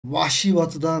Vahşi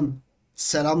Batı'dan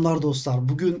selamlar dostlar.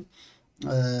 Bugün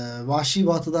e, Vahşi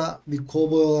Batı'da bir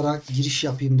kovboy olarak giriş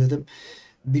yapayım dedim.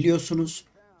 Biliyorsunuz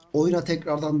oyuna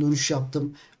tekrardan dönüş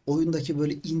yaptım. Oyundaki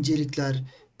böyle incelikler,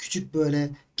 küçük böyle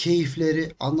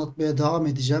keyifleri anlatmaya devam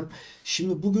edeceğim.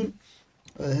 Şimdi bugün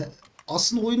e,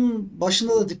 aslında oyunun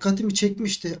başında da dikkatimi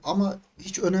çekmişti ama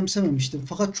hiç önemsememiştim.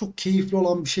 Fakat çok keyifli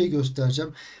olan bir şey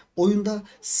göstereceğim. Oyunda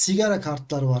sigara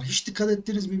kartları var. Hiç dikkat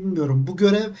ettiniz mi bilmiyorum. Bu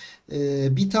görev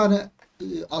bir tane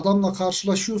adamla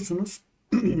karşılaşıyorsunuz.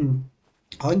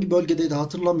 Hangi bölgedeydi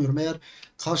hatırlamıyorum. Eğer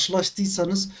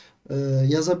karşılaştıysanız e,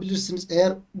 yazabilirsiniz.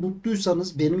 Eğer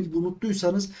unuttuysanız, benim gibi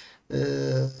unuttuysanız e,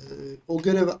 o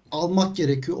görevi almak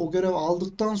gerekiyor. O görevi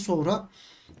aldıktan sonra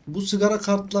bu sigara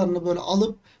kartlarını böyle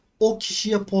alıp o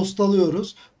kişiye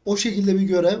postalıyoruz. O şekilde bir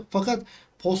görev. Fakat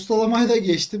postalamaya da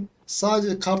geçtim.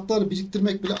 Sadece kartları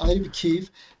biriktirmek bile ayrı bir keyif.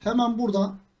 Hemen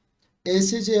buradan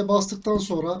ESC'ye bastıktan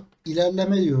sonra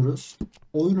ilerleme diyoruz.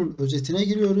 Oyunun özetine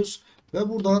giriyoruz ve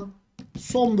buradan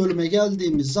son bölüme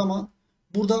geldiğimiz zaman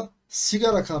burada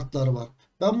sigara kartları var.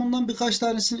 Ben bundan birkaç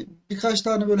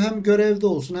tane böyle hem görevde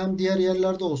olsun hem diğer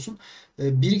yerlerde olsun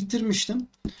biriktirmiştim.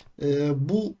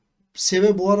 Bu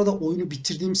seve bu arada oyunu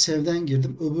bitirdiğim sevden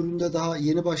girdim. Öbüründe daha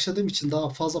yeni başladığım için daha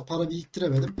fazla para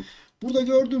biriktiremedim. Burada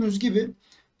gördüğünüz gibi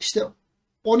işte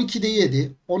 12'de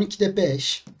 7, 12'de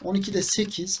 5, 12'de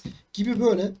 8 gibi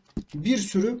böyle bir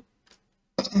sürü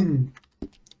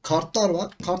kartlar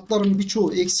var. Kartların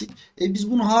birçoğu eksik.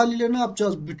 Biz bunu haliyle ne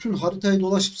yapacağız? Bütün haritayı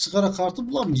dolaşıp sigara kartı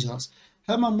bulamayacağız.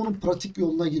 Hemen bunun pratik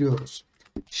yoluna giriyoruz.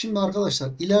 Şimdi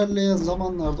arkadaşlar ilerleyen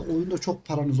zamanlarda oyunda çok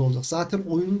paranız olacak. Zaten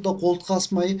oyunda gold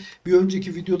kasmayı bir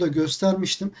önceki videoda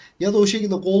göstermiştim. Ya da o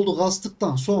şekilde gold'u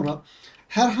kastıktan sonra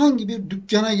herhangi bir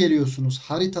dükkana geliyorsunuz.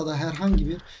 Haritada herhangi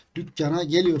bir dükkana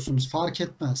geliyorsunuz. Fark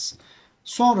etmez.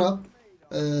 Sonra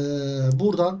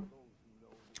buradan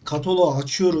kataloğu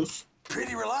açıyoruz.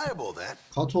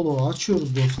 Kataloğu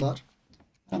açıyoruz dostlar.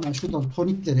 Hemen şuradan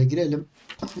toniklere girelim.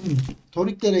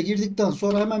 Toniklere girdikten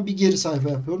sonra hemen bir geri sayfa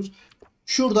yapıyoruz.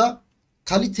 Şurada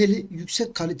kaliteli,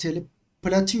 yüksek kaliteli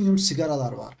platinyum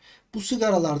sigaralar var. Bu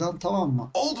sigaralardan tamam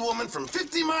mı?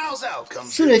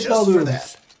 Sürekli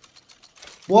alıyoruz.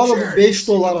 Bu arada bu 5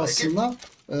 dolar aslında.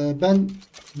 Ben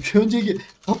bir önceki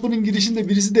kapının girişinde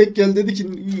birisi denk geldi dedi ki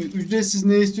ücretsiz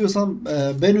ne istiyorsam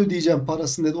ben ödeyeceğim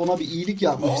parasını dedi. Ona bir iyilik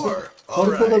yapmıştı.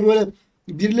 Haritada böyle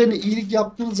birilerine iyilik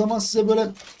yaptığınız zaman size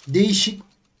böyle değişik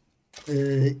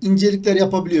incelikler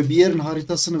yapabiliyor. Bir yerin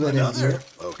haritasını verebiliyor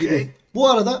gibi. Bu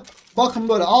arada bakın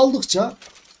böyle aldıkça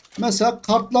mesela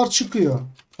kartlar çıkıyor.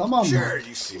 Tamam mı?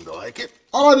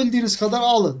 Alabildiğiniz kadar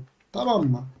alın. Tamam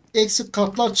mı? Eksik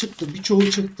kartlar çıktı.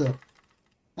 Birçoğu çıktı.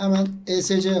 Hemen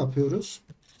ESC yapıyoruz.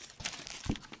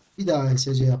 Bir daha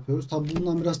ESC yapıyoruz. Tabi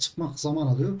bundan biraz çıkmak zaman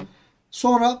alıyor.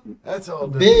 Sonra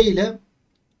B ile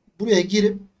buraya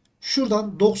girip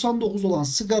şuradan 99 olan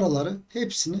sigaraları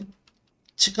hepsini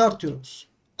çıkartıyoruz.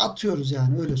 Atıyoruz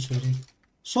yani öyle söyleyeyim.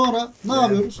 Sonra ne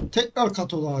yapıyoruz? Tekrar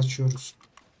kataloğu açıyoruz.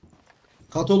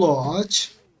 Kataloğu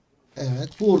aç. Evet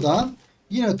buradan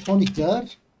yine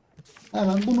tonikler.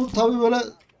 Hemen bunu tabi böyle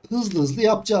hızlı hızlı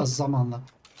yapacağız zamanla.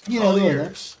 Yine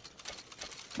böyle.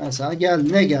 Mesela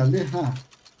ne geldi? Ha.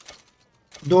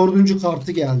 Dördüncü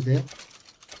kartı geldi.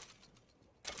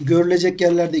 Görülecek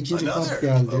yerlerde ikinci kart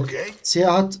geldi.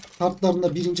 Seyahat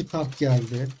kartlarında birinci kart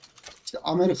geldi. İşte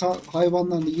Amerika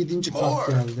hayvanlarında yedinci kart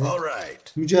geldi.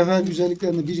 Mücevher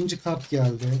güzelliklerinde birinci kart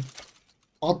geldi.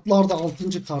 Atlarda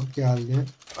altıncı kart geldi.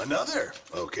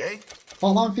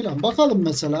 Falan filan. Bakalım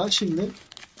mesela şimdi.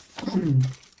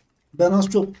 Ben az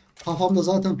çok kafamda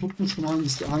zaten tutmuşum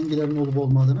hangilerinin olup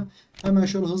olmadığını. Hemen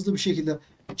şöyle hızlı bir şekilde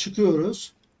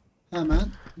çıkıyoruz. Hemen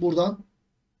buradan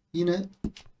yine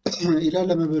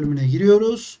ilerleme bölümüne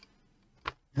giriyoruz.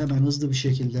 Hemen hızlı bir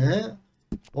şekilde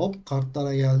hop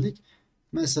kartlara geldik.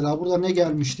 Mesela burada ne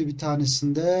gelmişti bir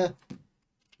tanesinde?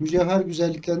 Mücevher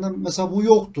güzelliklerinden mesela bu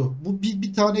yoktu. Bu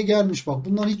bir tane gelmiş bak.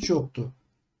 Bundan hiç yoktu.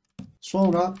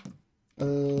 Sonra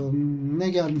ne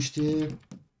gelmişti?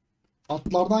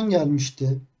 Atlardan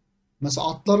gelmişti. Mesela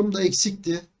atlarım da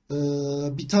eksikti.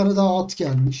 Bir tane daha at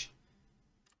gelmiş.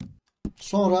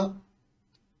 Sonra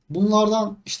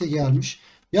bunlardan işte gelmiş.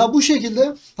 Ya bu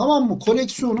şekilde tamam mı?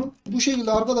 Koleksiyonu bu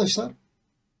şekilde arkadaşlar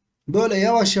böyle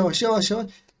yavaş yavaş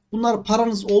bunlar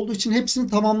paranız olduğu için hepsini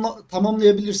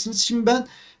tamamlayabilirsiniz. Şimdi ben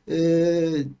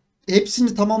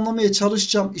hepsini tamamlamaya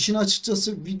çalışacağım. İşin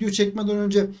açıkçası video çekmeden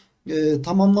önce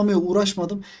tamamlamaya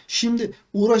uğraşmadım. Şimdi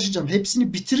uğraşacağım.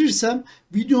 Hepsini bitirirsem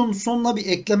videonun sonuna bir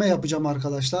ekleme yapacağım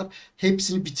arkadaşlar.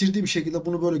 Hepsini bitirdiğim şekilde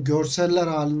bunu böyle görseller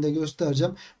halinde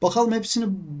göstereceğim. Bakalım hepsini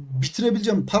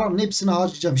bitirebileceğim. Paranın hepsini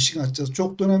harcayacağım işin açıkçası.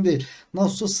 Çok da önemli değil.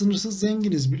 Nasılsa sınırsız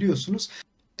zenginiz biliyorsunuz.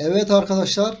 Evet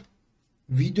arkadaşlar,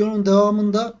 videonun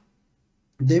devamında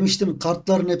demiştim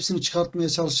kartların hepsini çıkartmaya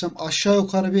çalışacağım. Aşağı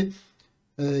yukarı bir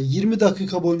 20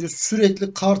 dakika boyunca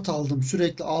sürekli kart aldım.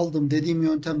 Sürekli aldım. Dediğim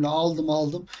yöntemle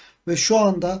aldım. Ve şu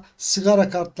anda sigara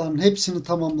kartlarının hepsini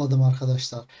tamamladım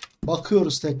arkadaşlar.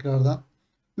 Bakıyoruz tekrardan.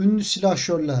 Ünlü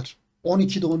silahşörler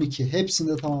 12'de 12 hepsini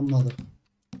de tamamladım.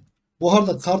 Bu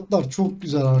arada kartlar çok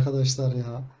güzel arkadaşlar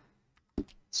ya.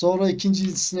 Sonra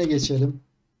ikincisine geçelim.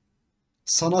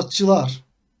 Sanatçılar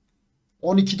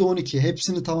 12'de 12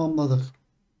 hepsini tamamladık.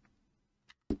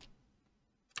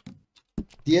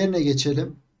 Diğerine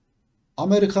geçelim.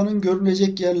 Amerika'nın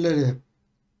görünecek yerleri.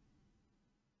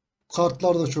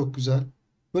 Kartlar da çok güzel.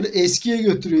 Böyle eskiye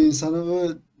götürüyor insanı.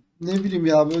 Böyle ne bileyim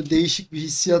ya, böyle değişik bir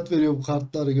hissiyat veriyor bu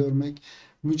kartları görmek.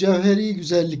 Mücevheri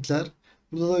güzellikler.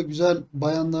 Burada da güzel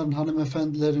bayanların,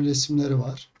 hanımefendilerin resimleri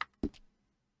var.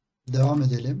 Devam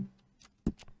edelim.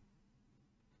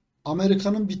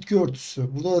 Amerika'nın bitki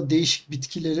örtüsü. Burada da değişik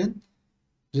bitkilerin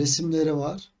resimleri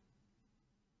var.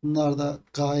 Bunlar da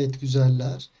gayet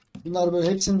güzeller. Bunlar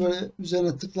böyle hepsini böyle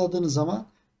üzerine tıkladığınız zaman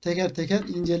teker teker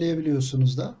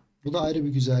inceleyebiliyorsunuz da. Bu da ayrı bir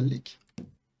güzellik.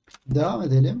 Devam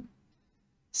edelim.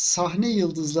 Sahne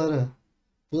yıldızları.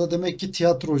 Bu da demek ki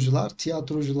tiyatrocular.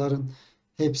 Tiyatrocuların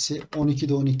hepsi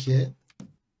 12'de 12.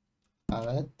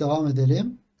 Evet, devam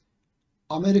edelim.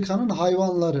 Amerika'nın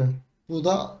hayvanları. Bu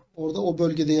da orada o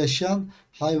bölgede yaşayan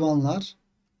hayvanlar.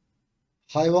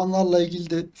 Hayvanlarla ilgili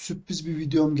de sürpriz bir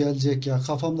videom gelecek ya.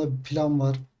 Kafamda bir plan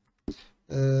var.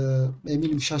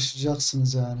 Eminim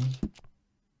şaşıracaksınız yani.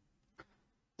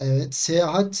 Evet,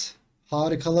 seyahat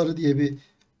harikaları diye bir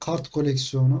kart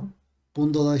koleksiyonu.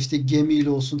 Bunda da işte gemiyle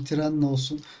olsun, trenle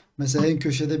olsun. Mesela en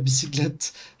köşede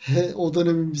bisiklet, o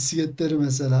dönemin bisikletleri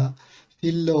mesela.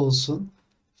 Fille olsun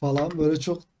falan. Böyle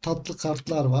çok tatlı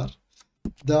kartlar var.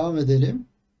 Devam edelim.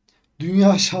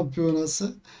 Dünya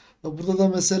şampiyonası. Burada da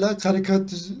mesela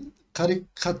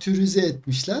karikatürize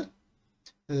etmişler.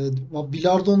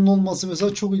 Bilardonun olması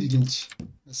mesela çok ilginç.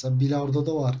 Mesela bilardo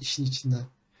da var işin içinde.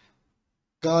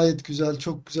 Gayet güzel,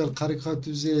 çok güzel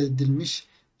karikatürize edilmiş.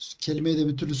 Kelimeyi de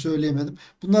bir türlü söyleyemedim.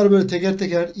 Bunları böyle teker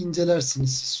teker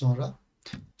incelersiniz siz sonra.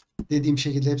 Dediğim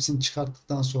şekilde hepsini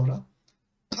çıkarttıktan sonra.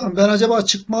 Ben acaba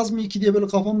çıkmaz mı ki diye böyle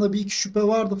kafamda bir iki şüphe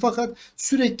vardı. Fakat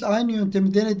sürekli aynı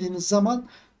yöntemi denediğiniz zaman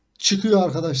çıkıyor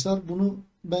arkadaşlar. Bunu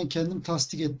ben kendim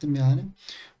tasdik ettim yani.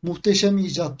 Muhteşem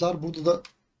icatlar. Burada da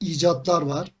icatlar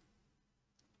var.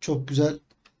 Çok güzel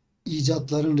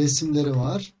icatların resimleri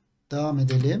var. Devam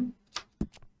edelim.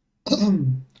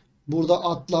 Burada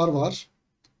atlar var.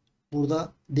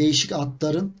 Burada değişik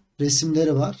atların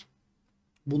resimleri var.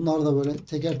 Bunlar da böyle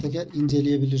teker teker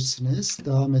inceleyebilirsiniz.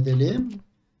 Devam edelim.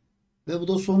 Ve bu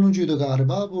da sonuncuydu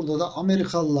galiba. Burada da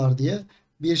Amerikalılar diye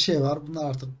bir şey var. Bunlar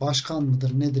artık başkan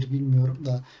mıdır nedir bilmiyorum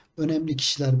da önemli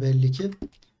kişiler belli ki.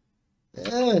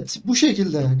 Evet, bu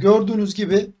şekilde gördüğünüz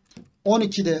gibi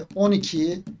 12'de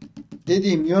 12'yi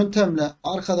dediğim yöntemle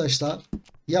arkadaşlar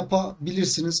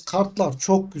yapabilirsiniz. Kartlar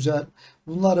çok güzel.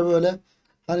 Bunları böyle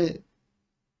hani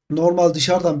normal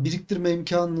dışarıdan biriktirme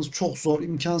imkanınız çok zor,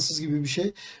 imkansız gibi bir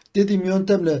şey. Dediğim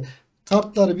yöntemle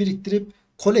kartları biriktirip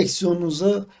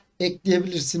koleksiyonunuza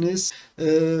ekleyebilirsiniz.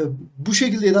 Bu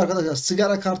şekildeydi arkadaşlar.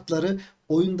 Sigara kartları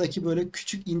oyundaki böyle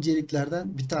küçük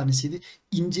inceliklerden bir tanesiydi.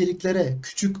 İnceliklere,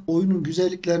 küçük oyunun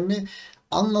güzelliklerini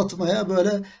anlatmaya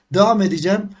böyle devam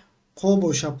edeceğim.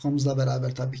 Kovboy şapkamızla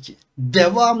beraber tabii ki.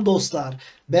 Devam dostlar.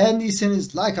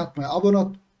 Beğendiyseniz like atmayı,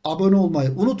 abone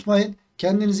olmayı unutmayın.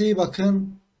 Kendinize iyi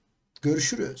bakın.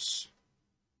 Görüşürüz.